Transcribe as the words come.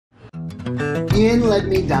Ian led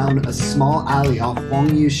me down a small alley off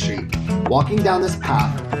Huangyu Street. Walking down this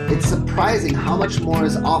path, it's surprising how much more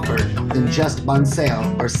is offered than just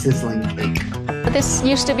banseo or sizzling cake. This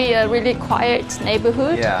used to be a really quiet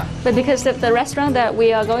neighborhood, but because of the restaurant that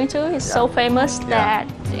we are going to is so famous that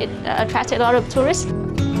it attracted a lot of tourists.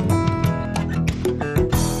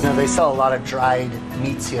 You know, they sell a lot of dried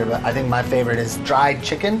meats here, but I think my favorite is dried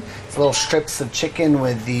chicken. It's little strips of chicken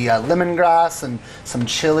with the lemongrass and some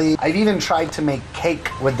chili. I've even tried to make cake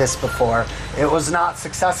with this before. It was not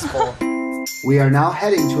successful. We are now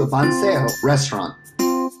heading to a banseo restaurant.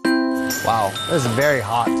 Wow, this is very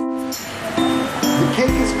hot. The cake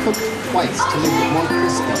is cooked twice to make it more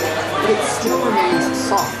crispy, but it still remains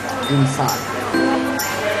soft inside.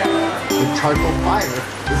 The charcoal fire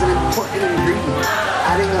is an important ingredient,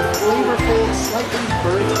 adding a flavorful, slightly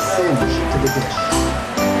burnt singe to the dish.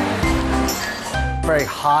 Very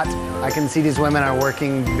hot. I can see these women are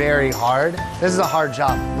working very hard. This is a hard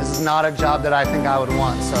job. This is not a job that I think I would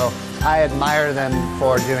want, so I admire them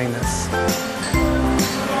for doing this.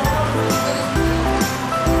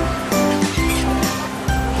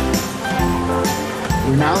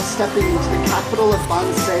 We're now stepping into the capital of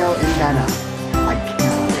banseo in Da Nang. I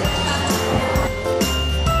can't wait.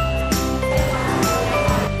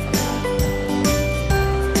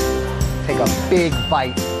 Take a big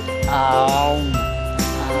bite. Ow.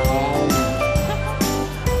 Ow.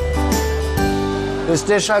 This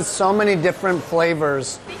dish has so many different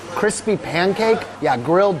flavors. Crispy pancake,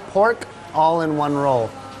 grilled pork, all in one roll.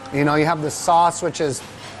 You know, you have the sauce, which is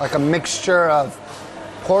like a mixture of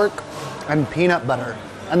pork and peanut butter.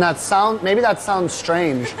 And maybe that sounds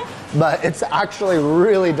strange, but it's actually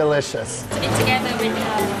really delicious. It's together with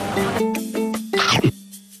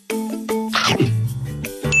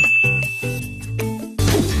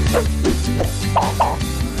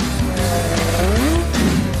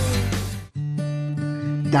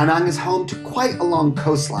Da Nang is home to quite a long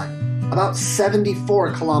coastline, about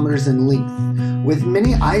 74 kilometers in length, with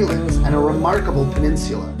many islands and a remarkable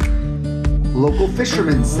peninsula. Local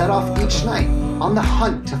fishermen set off each night on the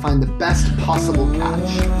hunt to find the best possible catch.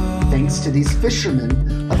 Thanks to these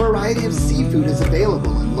fishermen, a variety of seafood is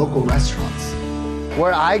available in local restaurants.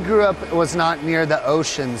 Where I grew up was not near the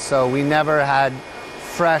ocean, so we never had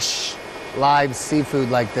fresh, live seafood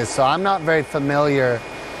like this, so I'm not very familiar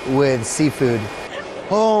with seafood.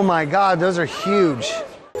 Oh my God, those are huge.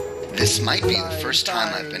 This might be the first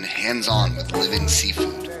time I've been hands-on with living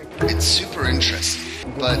seafood. It's super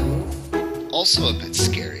interesting, but also a bit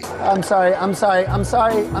scary. I'm sorry. You can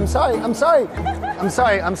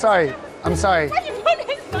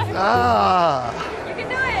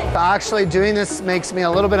do it. Actually, doing this makes me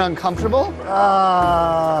a little bit uncomfortable.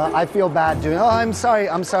 I feel bad doing it. Oh, I'm sorry.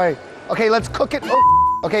 Okay, let's cook it.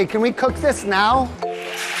 Oh, okay, can we cook this now?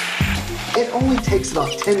 It only takes about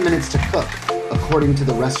 10 minutes to cook, according to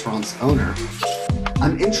the restaurant's owner.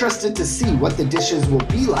 I'm interested to see what the dishes will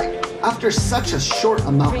be like after such a short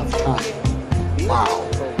amount of time. Wow,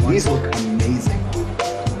 these look amazing.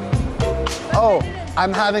 Oh,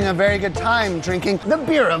 I'm having a very good time drinking the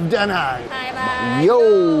beer of Da Nang. Bye-bye.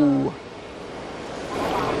 Yo!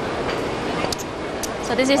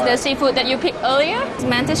 So this is the seafood that you picked earlier, it's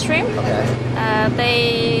mantis shrimp. Okay.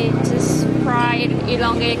 They just fried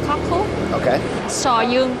elongated cockle. Okay. So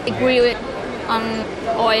you grill it on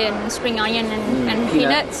oil and spring onion and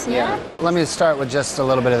peanuts. Yeah. Let me start with just a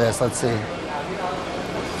little bit of this. Let's see.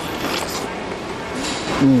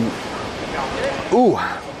 Ooh.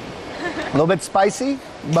 A little bit spicy,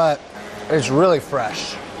 but it's really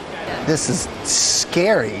fresh. This is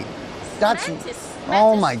scary. That's,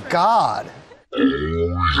 oh my God.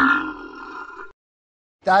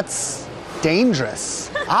 That's dangerous.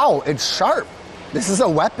 Ow, it's sharp. This is a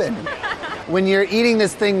weapon. When you're eating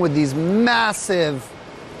this thing with these massive,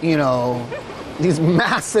 these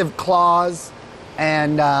massive claws,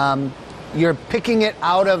 and you're picking it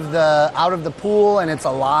out of the pool and it's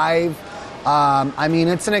alive. I mean,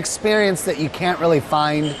 it's an experience that you can't really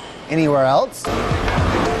find anywhere else.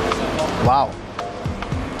 Wow.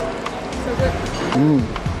 So good.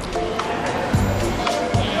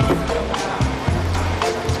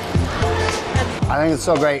 I think it's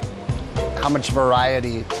so great how much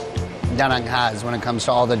variety Da Nang has when it comes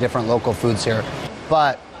to all the different local foods here.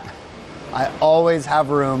 But I always have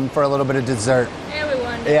room for a little bit of dessert.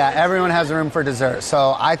 Everyone has room for dessert.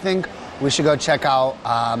 So I think we should go check out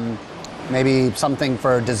maybe something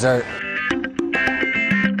for dessert.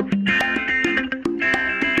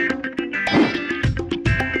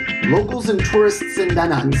 Locals and tourists in Da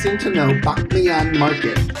Nang seem to know Bak Mian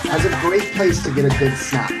Market as a great place to get a good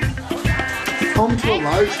snack. home to a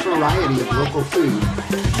large variety of local food,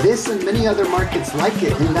 this and many other markets like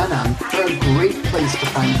it in Da Nang are a great place to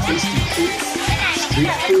find tasty treats,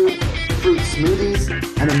 street food, fruit smoothies,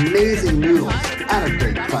 and amazing noodles at a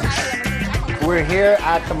great price. We're here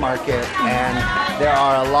at the market and there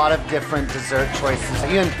are a lot of different dessert choices.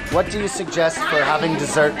 Ian, what do you suggest for having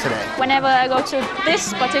dessert today? Whenever I go to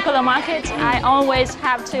this particular market, I always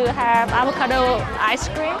have to have avocado ice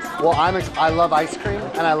cream. Well, I love ice cream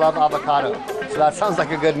and I love avocado. So that sounds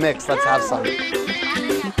like a good mix. Let's have some.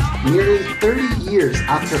 Nearly 30 years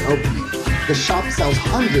after opening, the shop sells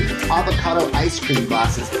hundreds of avocado ice cream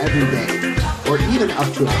glasses every day, or even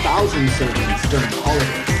up to 1,000 servings during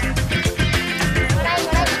holidays.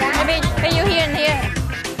 Maybe you here and here.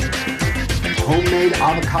 Homemade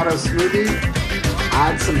avocado smoothie,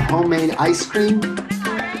 add some homemade ice cream,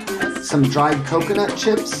 some dried coconut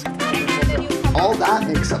chips. All that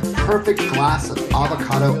makes a perfect glass of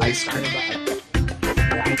avocado ice cream.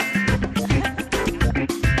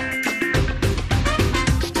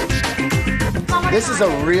 This is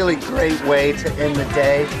a really great way to end the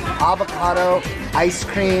day. Avocado, ice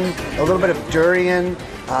cream, a little bit of durian,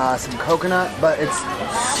 some coconut, but it's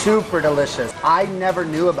super delicious. I never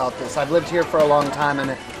knew about this. I've lived here for a long time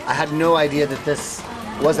and I had no idea that this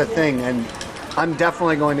was a thing, and I'm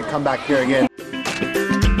definitely going to come back here again.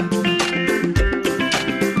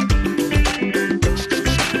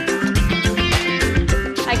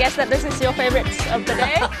 I guess that this is your favorite of the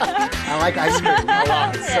day. I like ice cream a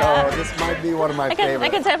lot, so this might be one of my favorites. I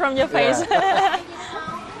can tell from your face. Yeah.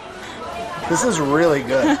 This is really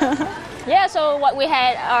good. Yeah, so what we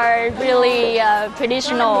had are really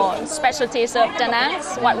traditional specialties of Da Nang,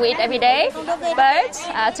 what we eat every day. But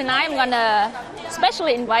tonight I'm gonna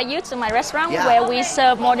especially invite you to my restaurant where we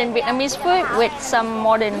serve modern Vietnamese food with some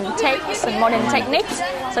modern takes and modern techniques.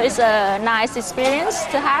 So it's a nice experience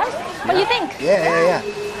to have. What do you think? Yeah.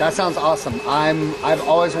 That sounds awesome. I've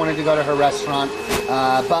always wanted to go to her restaurant,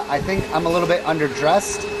 but I think I'm a little bit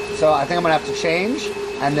underdressed, so I think I'm gonna have to change,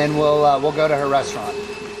 and then we'll go to her restaurant.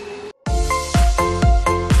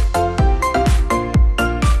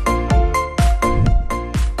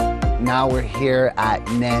 Now we're here at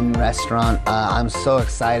Nen Restaurant. I'm so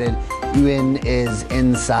excited. Uyen is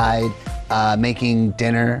inside making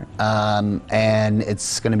dinner, and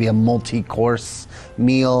it's going to be a multi-course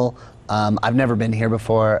meal. I've never been here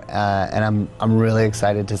before, and I'm really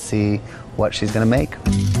excited to see what she's going to make.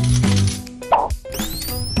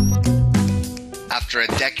 After a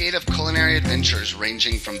decade of culinary adventures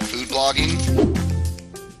ranging from food blogging,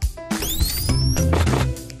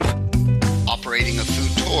 operating a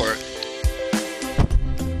food tour,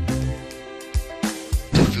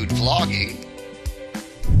 to food vlogging.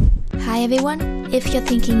 Hi everyone, if you're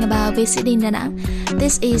thinking about visiting Da Nang,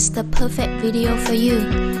 this is the perfect video for you.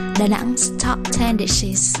 Da Nang's top 10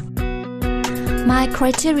 dishes. My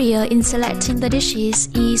criteria in selecting the dishes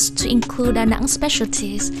is to include Da Nang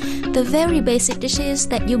specialties, the very basic dishes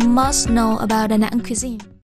that you must know about Da Nang cuisine.